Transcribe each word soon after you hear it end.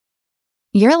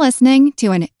You're listening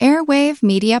to an Airwave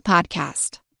Media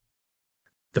Podcast.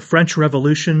 The French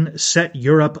Revolution set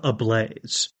Europe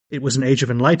ablaze. It was an age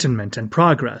of enlightenment and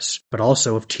progress, but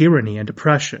also of tyranny and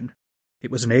oppression.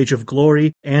 It was an age of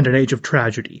glory and an age of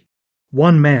tragedy.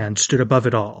 One man stood above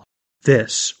it all.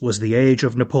 This was the Age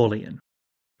of Napoleon.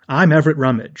 I'm Everett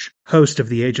Rummage, host of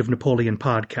the Age of Napoleon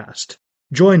podcast.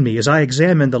 Join me as I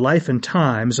examine the life and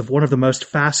times of one of the most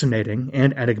fascinating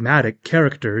and enigmatic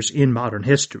characters in modern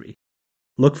history.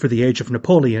 Look for the Age of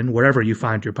Napoleon wherever you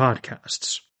find your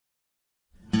podcasts.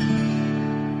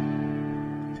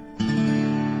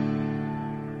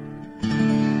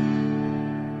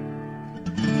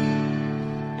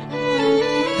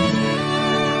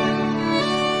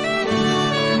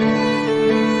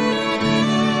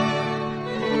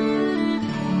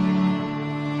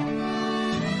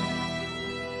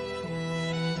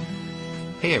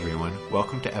 Hey everyone,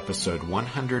 welcome to episode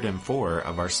 104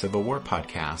 of our Civil War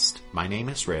podcast. My name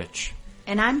is Rich.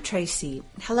 And I'm Tracy.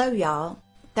 Hello y'all.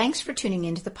 Thanks for tuning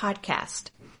into the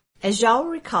podcast. As y'all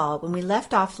recall, when we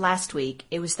left off last week,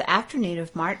 it was the afternoon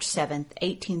of March 7th,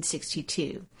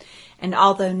 1862. And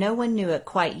although no one knew it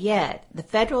quite yet, the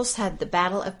Federals had the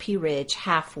Battle of Pea Ridge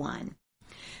half won.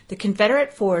 The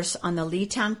Confederate force on the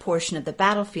Leetown portion of the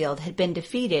battlefield had been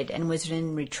defeated and was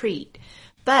in retreat.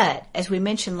 But, as we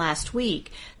mentioned last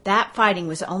week, that fighting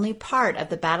was only part of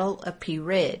the Battle of Pea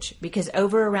Ridge, because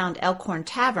over around Elkhorn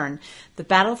Tavern, the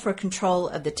battle for control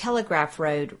of the Telegraph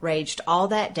Road raged all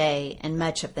that day and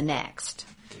much of the next.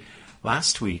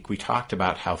 Last week, we talked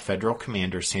about how Federal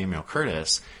Commander Samuel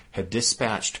Curtis had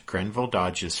dispatched Grenville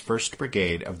Dodge's 1st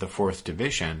Brigade of the 4th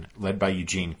Division, led by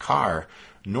Eugene Carr,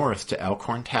 north to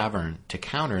Elkhorn Tavern to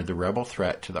counter the rebel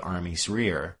threat to the Army's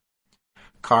rear.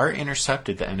 Carr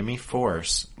intercepted the enemy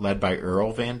force, led by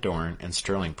Earl Van Dorn and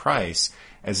Sterling Price,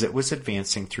 as it was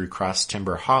advancing through Cross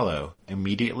Timber Hollow,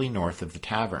 immediately north of the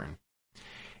tavern.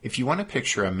 If you want to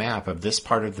picture a map of this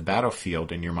part of the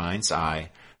battlefield in your mind's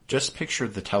eye, just picture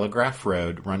the Telegraph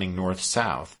Road running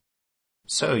north-south.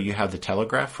 So you have the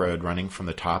Telegraph Road running from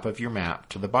the top of your map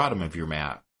to the bottom of your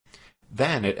map.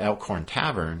 Then at Elkhorn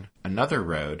Tavern, another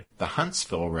road, the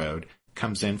Huntsville Road,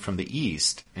 comes in from the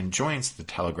east and joins the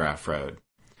Telegraph Road.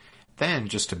 Then,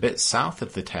 just a bit south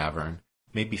of the tavern,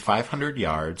 maybe 500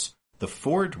 yards, the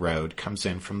Ford Road comes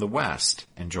in from the west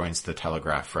and joins the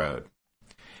Telegraph Road.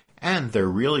 And there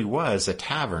really was a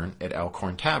tavern at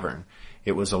Elkhorn Tavern.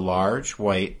 It was a large,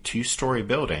 white, 2-story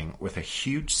building with a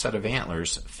huge set of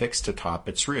antlers fixed atop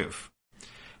its roof.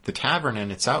 The tavern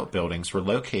and its outbuildings were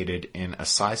located in a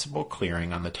sizable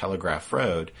clearing on the Telegraph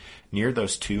Road near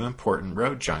those two important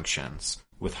road junctions,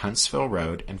 with Huntsville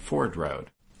Road and Ford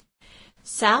Road.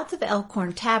 South of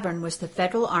Elkhorn Tavern was the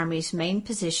Federal Army's main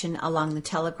position along the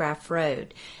Telegraph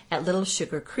Road at Little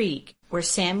Sugar Creek, where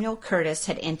Samuel Curtis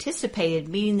had anticipated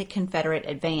meeting the Confederate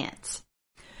advance.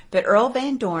 But Earl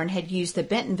Van Dorn had used the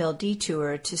Bentonville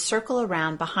detour to circle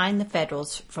around behind the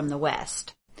Federals from the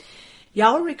west.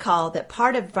 Y'all recall that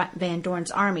part of Van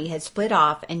Dorn's army had split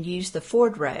off and used the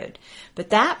Ford Road, but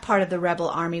that part of the rebel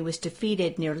army was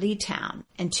defeated near Leetown,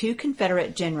 and 2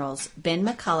 Confederate generals, Ben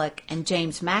McCulloch and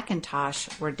James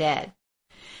McIntosh, were dead.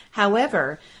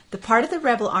 However, the part of the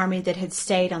rebel army that had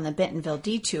stayed on the Bentonville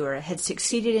detour had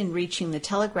succeeded in reaching the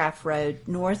Telegraph Road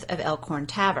north of Elkhorn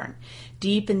Tavern,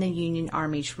 deep in the Union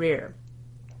Army's rear.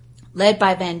 Led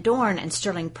by Van Dorn and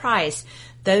Sterling Price,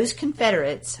 those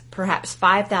Confederates, perhaps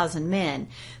 5,000 men,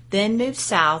 then moved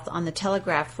south on the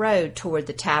Telegraph Road toward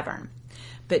the tavern.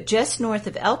 But just north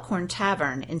of Elkhorn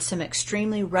Tavern, in some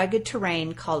extremely rugged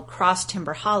terrain called Cross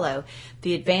Timber Hollow,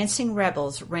 the advancing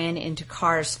rebels ran into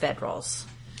Carr's Federals.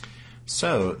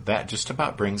 So that just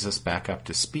about brings us back up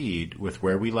to speed with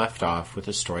where we left off with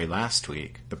the story last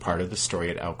week, the part of the story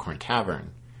at Elkhorn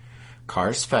Tavern.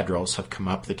 Carr's Federals have come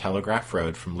up the Telegraph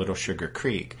Road from Little Sugar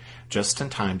Creek just in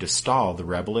time to stall the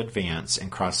rebel advance in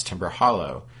Cross Timber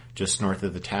Hollow, just north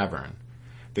of the tavern.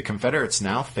 The Confederates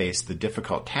now face the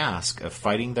difficult task of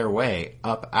fighting their way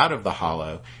up out of the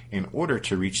hollow in order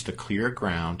to reach the clear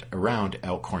ground around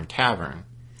Elkhorn Tavern.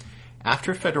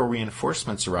 After Federal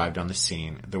reinforcements arrived on the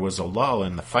scene, there was a lull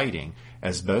in the fighting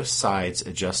as both sides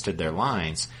adjusted their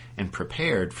lines and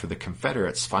prepared for the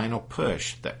Confederates' final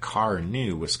push that Carr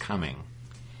knew was coming.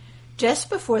 Just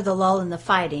before the lull in the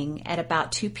fighting, at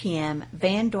about 2 p.m.,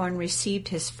 Van Dorn received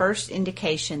his first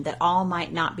indication that all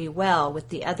might not be well with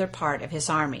the other part of his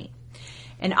army.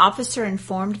 An officer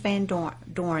informed Van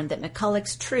Dorn that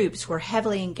McCulloch's troops were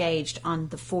heavily engaged on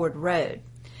the Ford Road.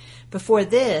 Before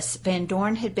this, Van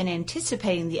Dorn had been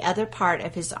anticipating the other part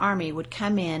of his army would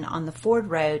come in on the Ford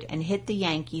Road and hit the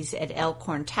Yankees at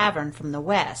Elkhorn Tavern from the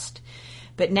west.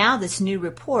 but now this new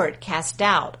report cast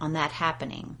doubt on that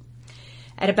happening.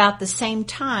 At about the same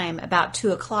time, about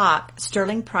 2 o'clock,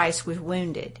 Sterling Price was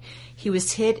wounded. He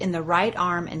was hit in the right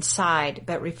arm and side,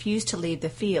 but refused to leave the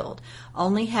field,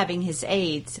 only having his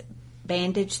aides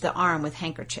bandage the arm with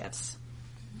handkerchiefs.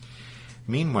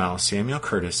 Meanwhile, Samuel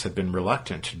Curtis had been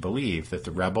reluctant to believe that the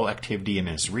rebel activity in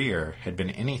his rear had been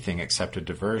anything except a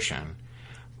diversion.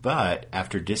 But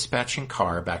after dispatching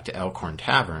Carr back to Elkhorn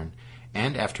Tavern,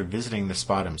 and after visiting the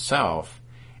spot himself,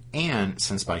 and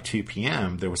since by 2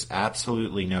 p.m. there was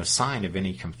absolutely no sign of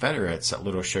any Confederates at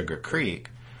Little Sugar Creek,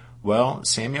 well,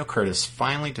 Samuel Curtis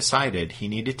finally decided he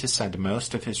needed to send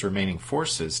most of his remaining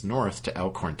forces north to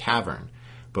Elkhorn Tavern.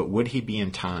 But would he be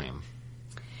in time?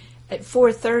 At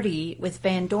 4:30, with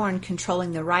Van Dorn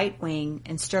controlling the right wing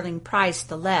and Sterling Price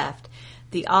the left,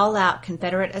 the all-out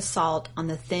Confederate assault on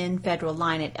the thin Federal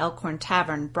line at Elkhorn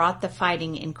Tavern brought the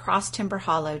fighting in Cross Timber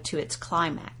Hollow to its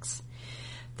climax.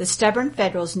 The stubborn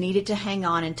Federals needed to hang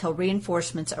on until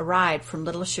reinforcements arrived from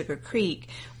Little Sugar Creek,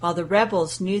 while the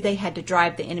rebels knew they had to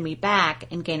drive the enemy back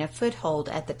and gain a foothold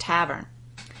at the tavern.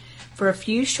 For a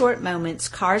few short moments,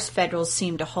 Carr's Federals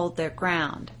seemed to hold their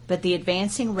ground, but the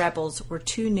advancing rebels were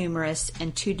too numerous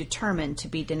and too determined to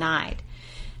be denied.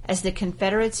 As the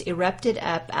Confederates erupted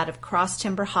up out of Cross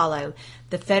Timber Hollow,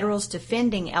 the Federals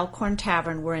defending Elkhorn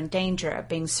Tavern were in danger of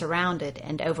being surrounded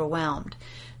and overwhelmed.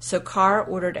 So Carr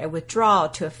ordered a withdrawal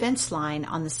to a fence line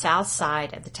on the south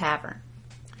side of the tavern.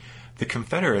 The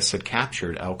Confederates had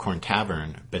captured Elkhorn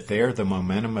Tavern, but there the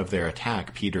momentum of their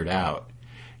attack petered out.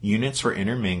 Units were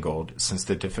intermingled since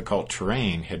the difficult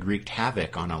terrain had wreaked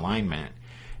havoc on alignment,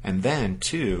 and then,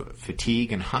 too,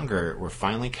 fatigue and hunger were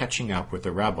finally catching up with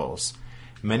the rebels.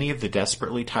 Many of the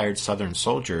desperately tired Southern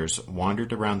soldiers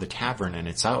wandered around the tavern and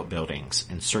its outbuildings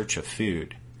in search of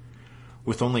food.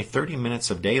 With only 30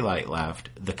 minutes of daylight left,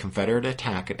 the Confederate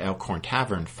attack at Elkhorn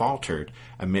Tavern faltered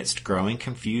amidst growing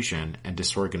confusion and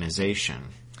disorganization.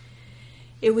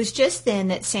 It was just then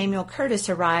that Samuel Curtis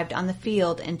arrived on the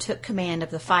field and took command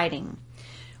of the fighting.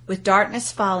 With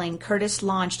darkness falling, Curtis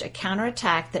launched a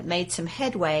counterattack that made some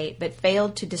headway but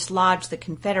failed to dislodge the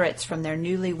Confederates from their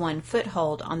newly won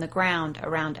foothold on the ground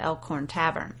around Elkhorn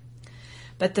Tavern.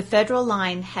 But the Federal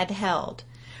line had held.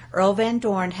 Earl Van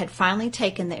Dorn had finally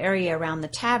taken the area around the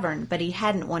tavern, but he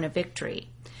hadn't won a victory.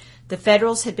 The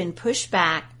Federals had been pushed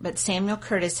back, but Samuel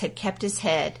Curtis had kept his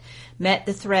head, met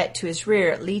the threat to his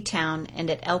rear at Leetown and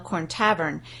at Elkhorn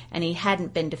Tavern, and he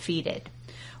hadn't been defeated.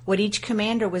 What each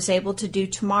commander was able to do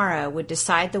tomorrow would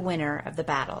decide the winner of the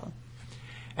battle.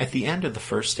 At the end of the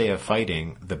first day of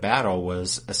fighting, the battle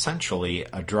was essentially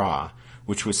a draw,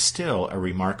 which was still a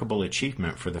remarkable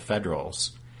achievement for the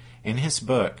Federals. In his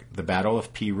book, The Battle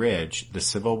of Pea Ridge, The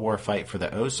Civil War Fight for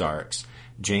the Ozarks,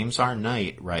 James R.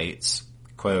 Knight writes,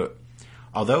 quote,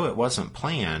 "Although it wasn't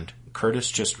planned,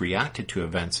 Curtis just reacted to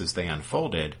events as they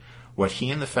unfolded. What he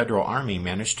and the Federal Army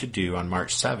managed to do on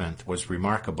March 7th was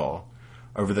remarkable.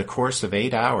 Over the course of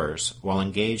 8 hours, while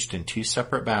engaged in 2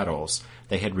 separate battles,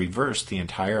 they had reversed the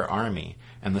entire army,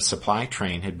 and the supply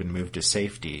train had been moved to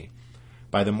safety.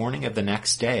 By the morning of the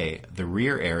next day, the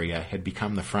rear area had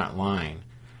become the front line.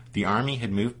 The army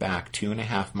had moved back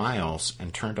 2.5 miles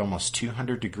and turned almost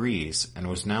 200 degrees and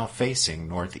was now facing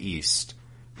northeast."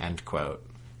 End quote.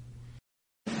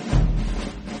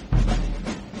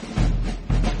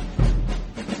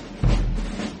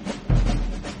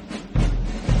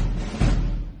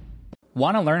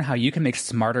 Want to learn how you can make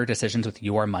smarter decisions with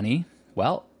your money?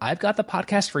 Well, I've got the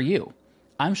podcast for you.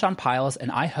 I'm Sean Piles,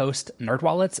 and I host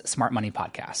NerdWallet's Smart Money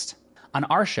Podcast. On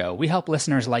our show, we help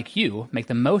listeners like you make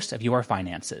the most of your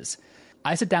finances.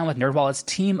 I sit down with NerdWallet's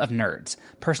team of nerds,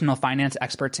 personal finance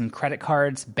experts in credit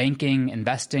cards, banking,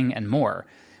 investing, and more.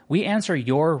 We answer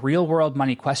your real-world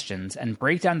money questions and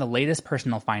break down the latest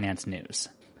personal finance news.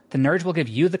 The nerds will give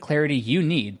you the clarity you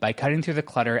need by cutting through the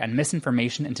clutter and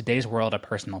misinformation in today's world of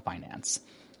personal finance.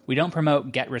 We don't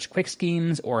promote get-rich-quick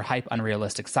schemes or hype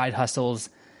unrealistic side hustles.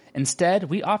 Instead,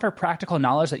 we offer practical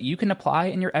knowledge that you can apply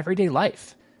in your everyday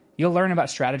life. You'll learn about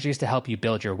strategies to help you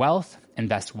build your wealth,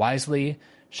 invest wisely,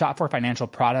 shop for financial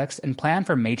products, and plan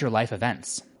for major life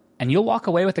events. And you'll walk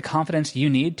away with the confidence you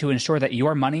need to ensure that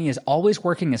your money is always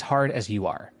working as hard as you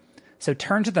are. So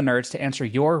turn to the nerds to answer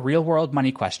your real-world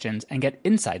money questions and get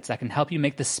insights that can help you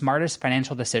make the smartest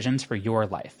financial decisions for your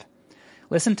life.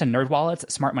 Listen to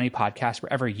NerdWallet's Smart Money Podcast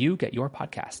wherever you get your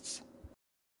podcasts.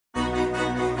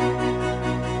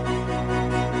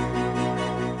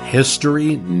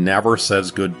 History never says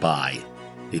goodbye.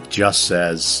 It just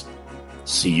says,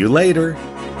 see you later.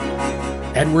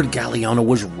 Edward Galeano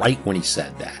was right when he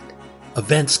said that.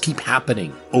 Events keep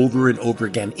happening over and over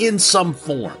again in some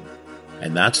form.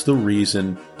 And that's the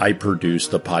reason I produce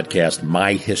the podcast,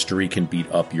 My History Can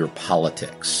Beat Up Your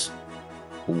Politics.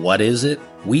 What is it?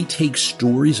 We take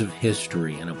stories of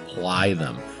history and apply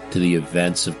them to the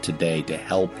events of today to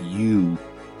help you,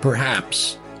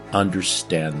 perhaps,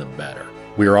 understand them better.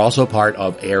 We are also part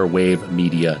of Airwave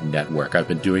Media Network. I've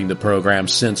been doing the program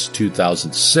since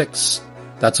 2006.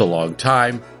 That's a long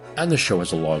time, and the show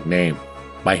has a long name.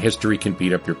 My History Can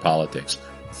Beat Up Your Politics.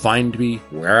 Find me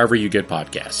wherever you get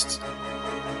podcasts.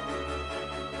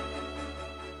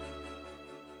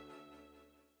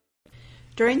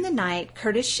 During the night,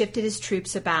 Curtis shifted his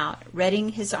troops about, readying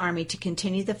his army to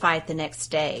continue the fight the next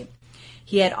day.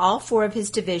 He had all 4 of his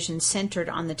divisions centered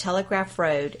on the Telegraph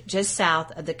Road, just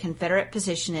south of the Confederate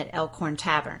position at Elkhorn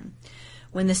Tavern.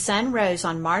 When the sun rose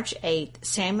on March 8th,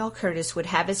 Samuel Curtis would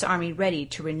have his army ready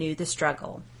to renew the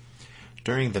struggle.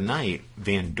 During the night,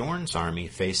 Van Dorn's army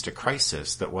faced a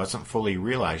crisis that wasn't fully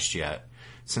realized yet,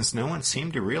 since no one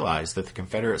seemed to realize that the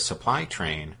Confederate supply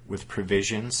train, with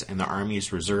provisions and the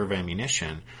Army's reserve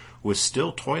ammunition, was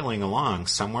still toiling along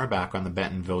somewhere back on the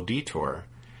Bentonville Detour.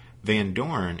 Van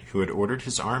Dorn, who had ordered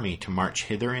his army to march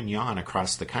hither and yon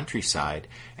across the countryside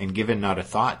and given not a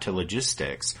thought to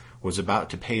logistics, was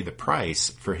about to pay the price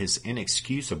for his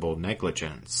inexcusable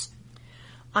negligence.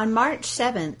 On March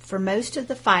 7th, for most of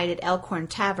the fight at Elkhorn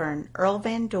Tavern, Earl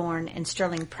Van Dorn and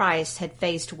Sterling Price had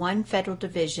faced one Federal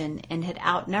division and had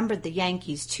outnumbered the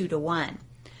Yankees 2-1.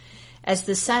 As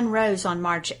the sun rose on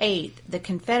March 8th, the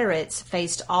Confederates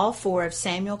faced all 4 of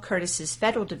Samuel Curtis's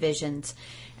Federal divisions,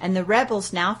 and the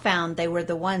rebels now found they were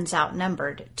the ones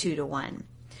outnumbered 2-1.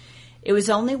 It was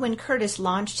only when Curtis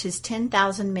launched his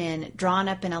 10,000 men drawn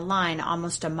up in a line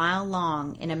almost a mile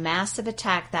long in a massive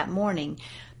attack that morning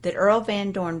that Earl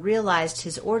Van Dorn realized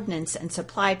his ordnance and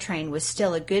supply train was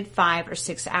still a good 5 or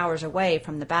 6 hours away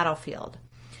from the battlefield.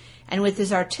 And with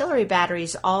his artillery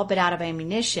batteries all but out of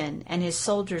ammunition and his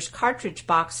soldiers' cartridge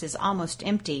boxes almost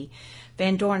empty,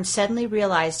 Van Dorn suddenly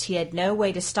realized he had no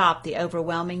way to stop the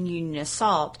overwhelming Union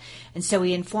assault, and so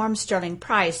he informed Sterling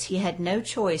Price he had no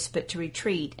choice but to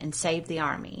retreat and save the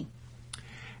army.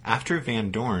 After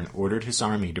Van Dorn ordered his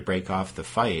army to break off the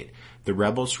fight, the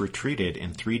rebels retreated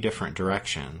in 3 different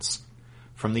directions.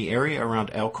 From the area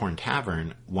around Elkhorn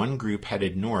Tavern, one group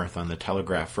headed north on the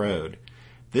Telegraph Road.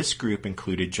 This group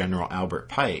included General Albert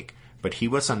Pike, but he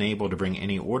was unable to bring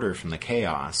any order from the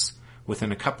chaos.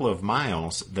 Within a couple of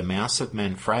miles, the mass of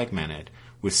men fragmented,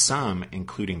 with some,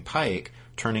 including Pike,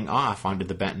 turning off onto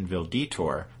the Bentonville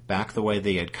Detour, back the way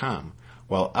they had come,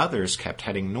 while others kept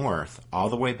heading north, all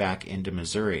the way back into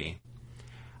Missouri.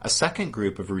 A second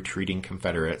group of retreating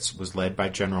Confederates was led by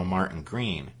General Martin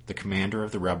Greene, the commander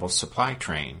of the rebel supply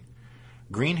train.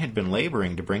 Greene had been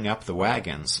laboring to bring up the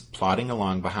wagons, plodding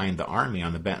along behind the army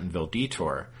on the Bentonville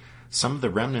Detour. Some of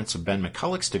the remnants of Ben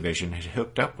McCulloch's division had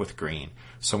hooked up with Greene,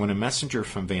 so when a messenger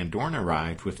from Van Dorn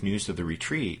arrived with news of the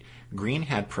retreat, Greene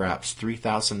had perhaps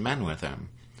 3,000 men with him.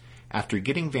 After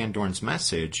getting Van Dorn's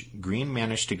message, Greene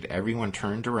managed to get everyone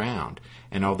turned around,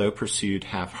 and although pursued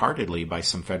half-heartedly by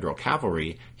some Federal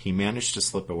cavalry, he managed to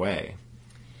slip away.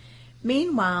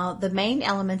 Meanwhile, the main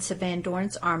elements of Van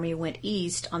Dorn's army went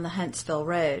east on the Huntsville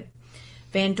Road.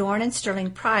 Van Dorn and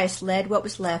Sterling Price led what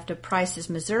was left of Price's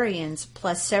Missourians,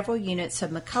 plus several units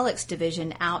of McCulloch's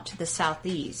division out to the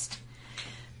southeast.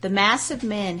 The mass of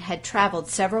men had traveled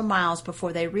several miles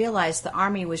before they realized the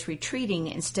army was retreating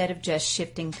instead of just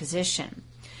shifting position.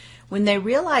 When they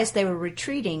realized they were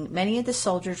retreating, many of the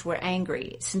soldiers were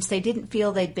angry, since they didn't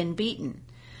feel they'd been beaten.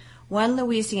 One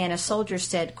Louisiana soldier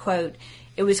said, quote,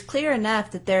 "It was clear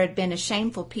enough that there had been a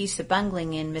shameful piece of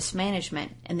bungling and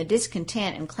mismanagement, and the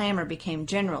discontent and clamor became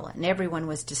general, and everyone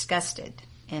was disgusted."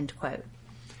 End quote.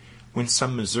 When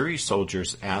some Missouri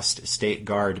soldiers asked State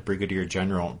Guard Brigadier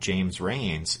General James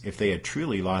Rains if they had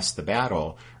truly lost the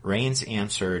battle, Rains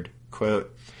answered,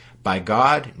 quote, "By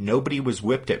God, nobody was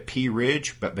whipped at Pea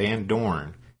Ridge but Van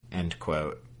Dorn." End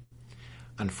quote.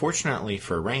 Unfortunately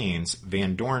for Rains,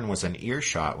 Van Dorn was in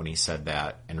earshot when he said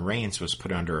that, and Rains was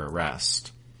put under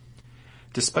arrest.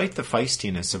 Despite the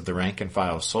feistiness of the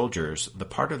rank-and-file soldiers, the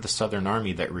part of the Southern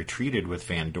Army that retreated with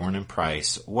Van Dorn and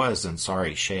Price was in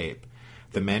sorry shape.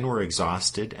 The men were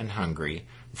exhausted and hungry.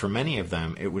 For many of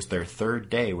them, it was their 3rd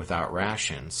day without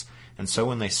rations, and so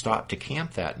when they stopped to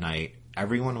camp that night,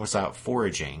 everyone was out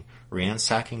foraging,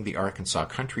 ransacking the Arkansas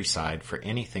countryside for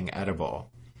anything edible.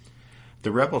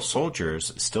 The rebel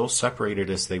soldiers, still separated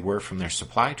as they were from their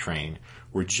supply train,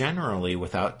 were generally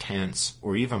without tents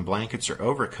or even blankets or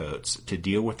overcoats to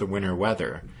deal with the winter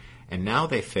weather, and now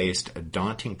they faced a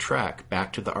daunting trek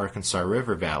back to the Arkansas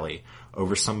River Valley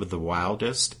over some of the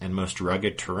wildest and most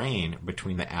rugged terrain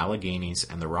between the Alleghenies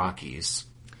and the Rockies.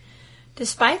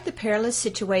 Despite the perilous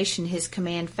situation his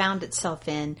command found itself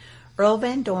in, Earl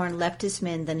Van Dorn left his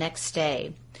men the next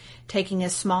day. Taking a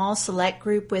small, select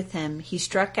group with him, he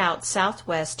struck out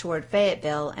southwest toward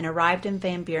Fayetteville and arrived in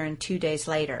Van Buren 2 days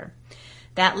later.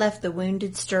 That left the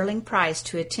wounded Sterling Price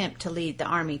to attempt to lead the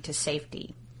army to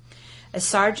safety. A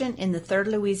sergeant in the 3rd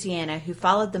Louisiana who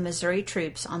followed the Missouri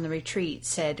troops on the retreat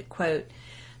said, quote,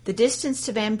 "The distance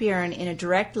to Van Buren in a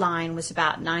direct line was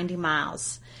about 90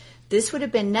 miles. This would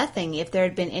have been nothing if there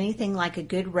had been anything like a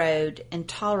good road and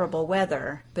tolerable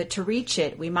weather, but to reach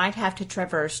it we might have to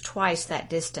traverse twice that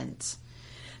distance.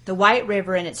 The White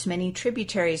River and its many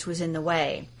tributaries was in the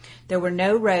way. There were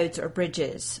no roads or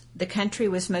bridges. The country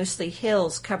was mostly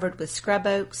hills covered with scrub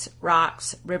oaks,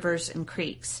 rocks, rivers, and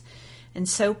creeks, and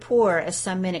so poor, as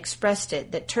some men expressed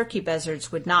it, that turkey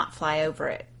buzzards would not fly over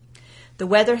it. The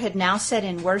weather had now set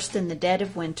in worse than the dead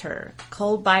of winter,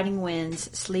 cold biting winds,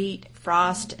 sleet,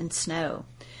 frost, and snow.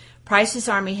 Price's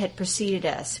army had preceded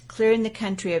us, clearing the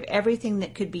country of everything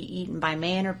that could be eaten by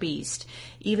man or beast,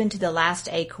 even to the last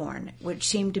acorn, which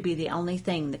seemed to be the only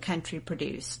thing the country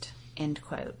produced." End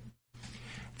quote.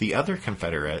 The other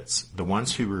Confederates, the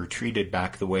ones who retreated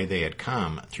back the way they had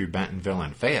come through Bentonville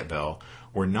and Fayetteville,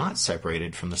 were not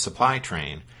separated from the supply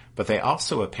train, but they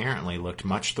also apparently looked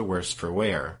much the worse for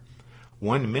wear.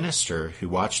 One minister who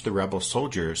watched the rebel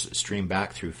soldiers stream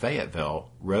back through Fayetteville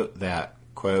wrote that,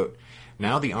 quote,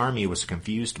 "Now the army was a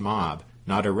confused mob,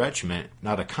 not a regiment,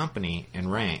 not a company in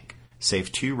rank,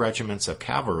 save 2 regiments of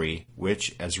cavalry,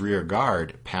 which, as rear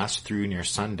guard, passed through near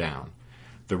sundown.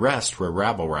 The rest were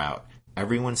rabble rout,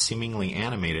 everyone seemingly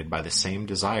animated by the same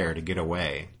desire to get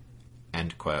away."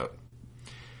 End quote.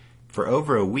 For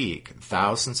over a week,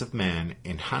 thousands of men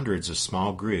in hundreds of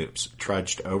small groups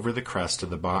trudged over the crest of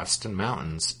the Boston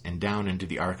Mountains and down into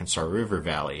the Arkansas River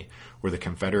Valley, where the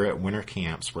Confederate winter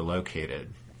camps were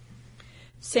located.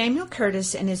 Samuel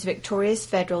Curtis and his victorious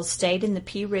Federals stayed in the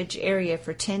Pea Ridge area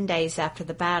for 10 days after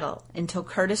the battle, until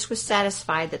Curtis was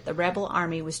satisfied that the rebel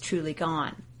army was truly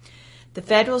gone. The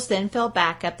Federals then fell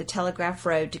back up the Telegraph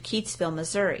Road to Keatsville,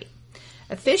 Missouri.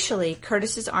 Officially,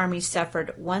 Curtis's army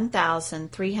suffered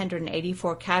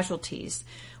 1,384 casualties,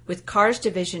 with Carr's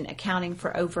division accounting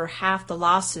for over half the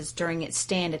losses during its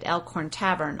stand at Elkhorn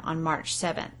Tavern on March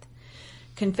 7th.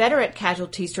 Confederate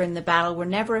casualties during the battle were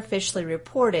never officially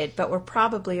reported, but were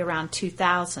probably around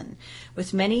 2,000,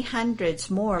 with many hundreds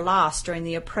more lost during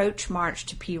the approach march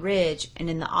to Pea Ridge and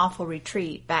in the awful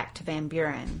retreat back to Van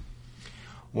Buren.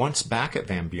 Once back at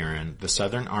Van Buren, the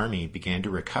Southern Army began to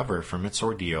recover from its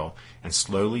ordeal and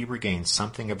slowly regain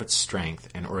something of its strength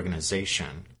and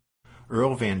organization.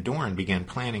 Earl Van Dorn began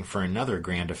planning for another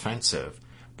grand offensive,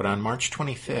 but on March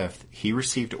 25th, he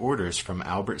received orders from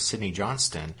Albert Sidney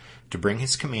Johnston to bring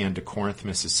his command to Corinth,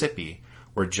 Mississippi,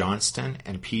 where Johnston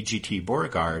and P.G.T.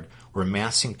 Beauregard were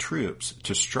massing troops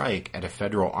to strike at a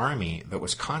federal army that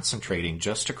was concentrating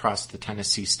just across the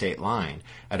Tennessee state line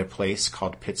at a place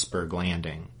called Pittsburgh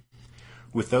Landing.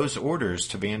 With those orders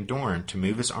to Van Dorn to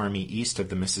move his army east of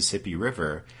the Mississippi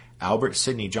River, Albert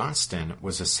Sidney Johnston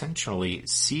was essentially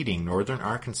ceding northern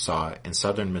Arkansas and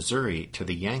southern Missouri to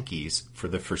the Yankees for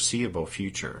the foreseeable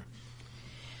future.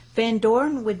 Van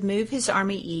Dorn would move his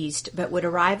army east, but would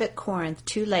arrive at Corinth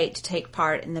too late to take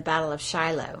part in the Battle of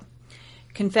Shiloh.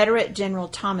 Confederate General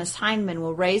Thomas Hindman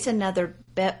will raise another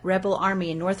rebel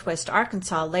army in northwest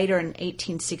Arkansas later in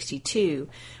 1862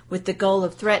 with the goal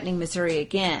of threatening Missouri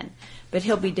again, but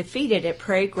he'll be defeated at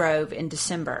Prairie Grove in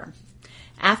December.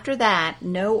 After that,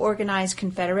 no organized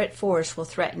Confederate force will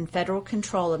threaten federal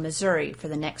control of Missouri for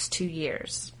the next 2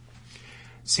 years.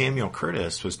 Samuel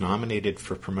Curtis was nominated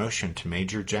for promotion to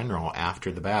Major General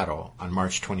after the battle on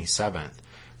March 27th,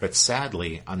 but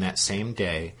sadly, on that same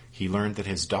day, he learned that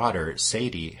his daughter,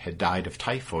 Sadie, had died of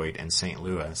typhoid in St.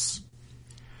 Louis.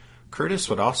 Curtis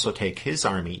would also take his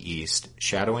army east,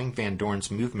 shadowing Van Dorn's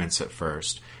movements at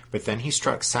first, but then he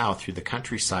struck south through the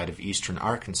countryside of eastern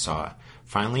Arkansas,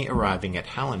 finally arriving at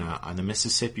Helena on the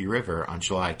Mississippi River on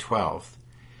July 12th.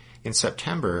 In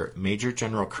September, Major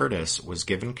General Curtis was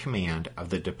given command of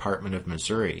the Department of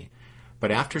Missouri,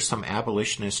 but after some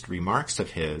abolitionist remarks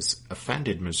of his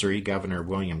offended Missouri Governor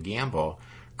William Gamble,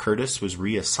 Curtis was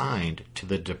reassigned to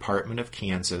the Department of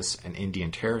Kansas and Indian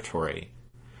Territory.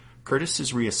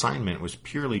 Curtis's reassignment was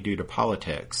purely due to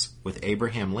politics, with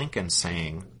Abraham Lincoln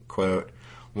saying, quote,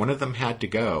 "One of them had to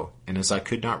go, and as I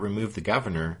could not remove the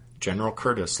governor, General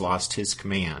Curtis lost his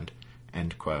command."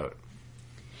 End quote.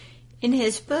 In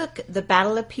his book, The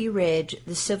Battle of Pea Ridge,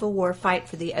 The Civil War Fight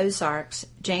for the Ozarks,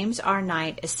 James R.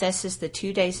 Knight assesses the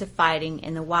 2 days of fighting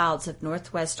in the wilds of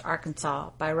northwest Arkansas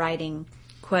by writing,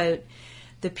 quote,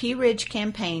 The Pea Ridge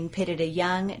campaign pitted a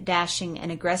young, dashing,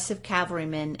 and aggressive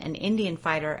cavalryman and Indian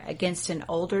fighter against an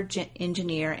older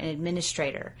engineer and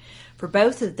administrator. For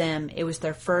both of them, it was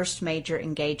their first major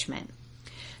engagement.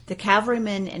 The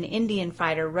cavalryman and Indian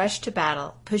fighter rushed to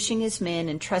battle, pushing his men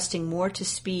and trusting more to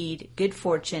speed, good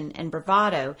fortune, and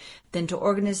bravado than to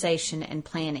organization and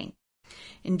planning.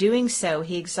 In doing so,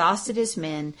 he exhausted his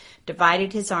men,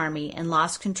 divided his army, and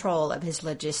lost control of his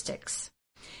logistics.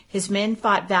 His men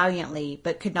fought valiantly,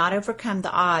 but could not overcome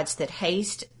the odds that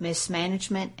haste,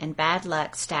 mismanagement, and bad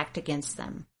luck stacked against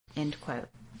them." End quote.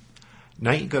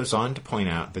 Knight goes on to point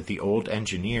out that the old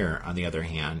engineer, on the other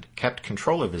hand, kept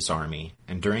control of his army,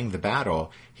 and during the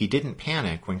battle, he didn't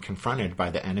panic when confronted by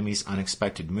the enemy's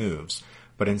unexpected moves,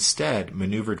 but instead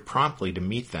maneuvered promptly to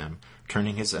meet them,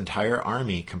 turning his entire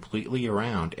army completely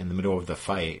around in the middle of the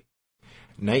fight.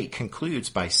 Knight concludes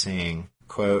by saying,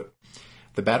 quote,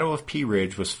 "The Battle of Pea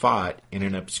Ridge was fought in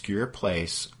an obscure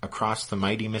place across the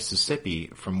mighty Mississippi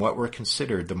from what were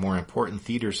considered the more important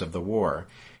theaters of the war,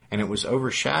 and it was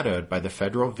overshadowed by the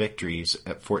Federal victories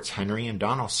at Forts Henry and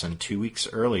Donelson 2 weeks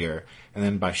earlier, and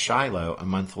then by Shiloh a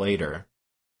month later.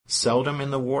 Seldom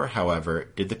in the war, however,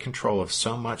 did the control of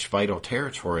so much vital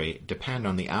territory depend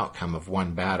on the outcome of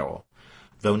one battle.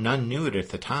 Though none knew it at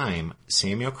the time,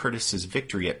 Samuel Curtis's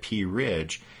victory at Pea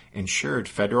Ridge ensured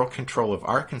federal control of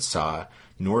Arkansas,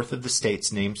 north of the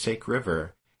state's namesake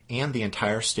river, and the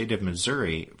entire state of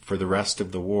Missouri for the rest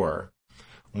of the war.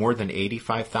 More than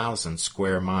 85,000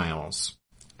 square miles."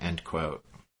 End quote.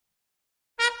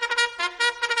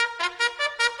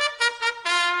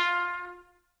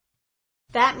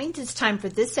 That means it's time for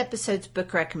this episode's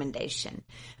book recommendation.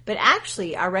 But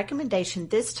actually, our recommendation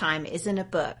this time isn't a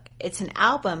book. It's an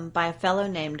album by a fellow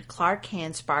named Clark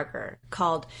Hansbarger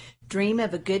called Dream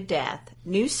of a Good Death,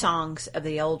 New Songs of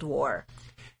the Old War.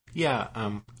 Yeah,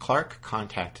 Clark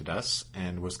contacted us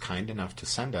and was kind enough to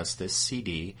send us this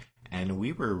CD, and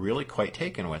we were really quite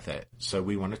taken with it, so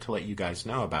we wanted to let you guys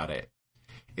know about it.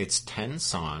 It's 10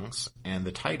 songs, and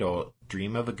the title,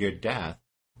 Dream of a Good Death,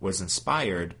 was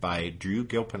inspired by Drew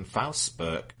Gilpin Faust's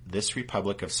book, This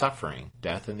Republic of Suffering,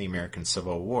 Death in the American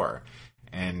Civil War,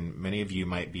 and many of you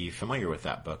might be familiar with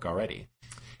that book already.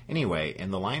 Anyway,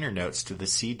 in the liner notes to the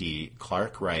CD,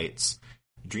 Clark writes,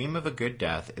 "Dream of a Good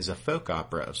Death is a folk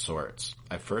opera of sorts.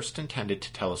 I first intended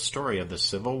to tell a story of the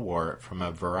Civil War from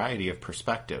a variety of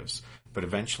perspectives, but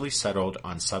eventually settled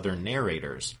on Southern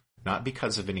narrators, not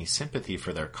because of any sympathy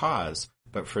for their cause,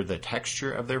 but for the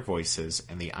texture of their voices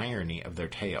and the irony of their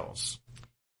tales."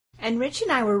 And Rich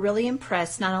and I were really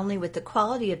impressed not only with the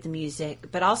quality of the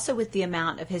music, but also with the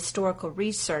amount of historical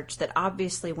research that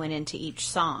obviously went into each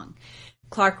song.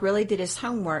 Clark really did his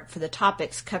homework for the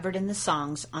topics covered in the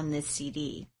songs on this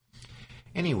CD.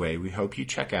 Anyway, we hope you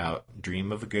check out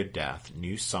Dream of a Good Death,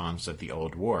 New Songs of the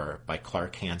Old War by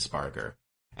Clark Hansbarger,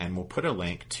 and we'll put a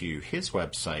link to his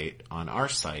website on our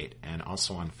site and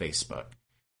also on Facebook.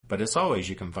 But as always,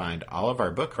 you can find all of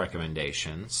our book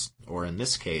recommendations, or in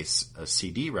this case, a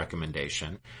CD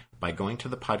recommendation, by going to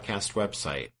the podcast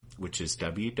website, which is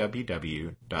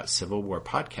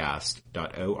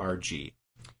www.civilwarpodcast.org.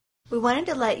 We wanted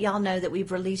to let y'all know that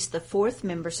we've released the 4th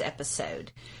Members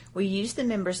episode. We used the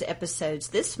Members episodes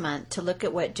this month to look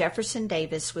at what Jefferson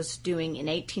Davis was doing in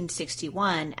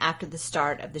 1861 after the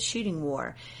start of the shooting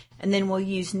war. And then we'll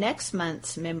use next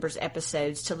month's Members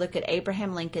episodes to look at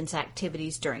Abraham Lincoln's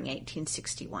activities during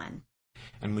 1861.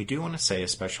 And we do want to say a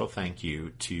special thank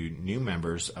you to new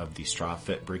members of the Straw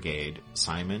Fit Brigade,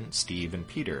 Simon, Steve, and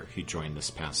Peter, who joined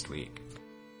this past week.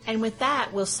 And with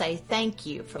that, we'll say thank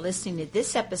you for listening to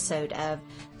this episode of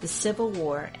The Civil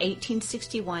War,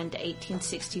 1861 to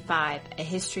 1865, a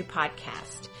history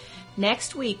podcast.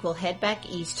 Next week, we'll head back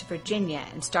east to Virginia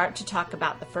and start to talk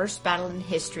about the first battle in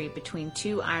history between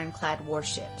 2 ironclad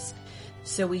warships.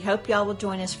 So we hope y'all will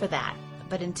join us for that.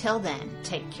 But until then,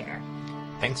 take care.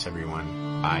 Thanks, everyone.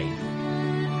 Bye.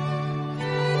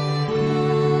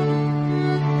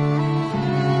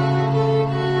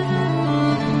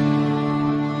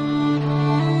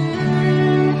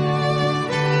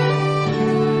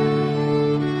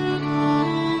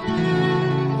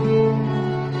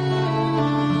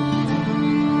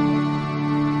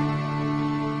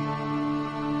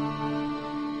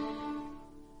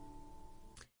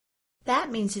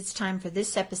 That means it's time for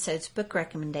this episode's book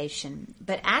recommendation.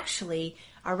 But actually,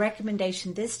 our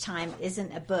recommendation this time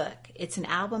isn't a book. It's an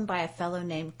album by a fellow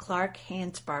named Clark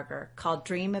Hansbarger called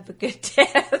Dream of a Good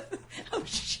Death. Oh,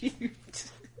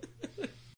 shoot.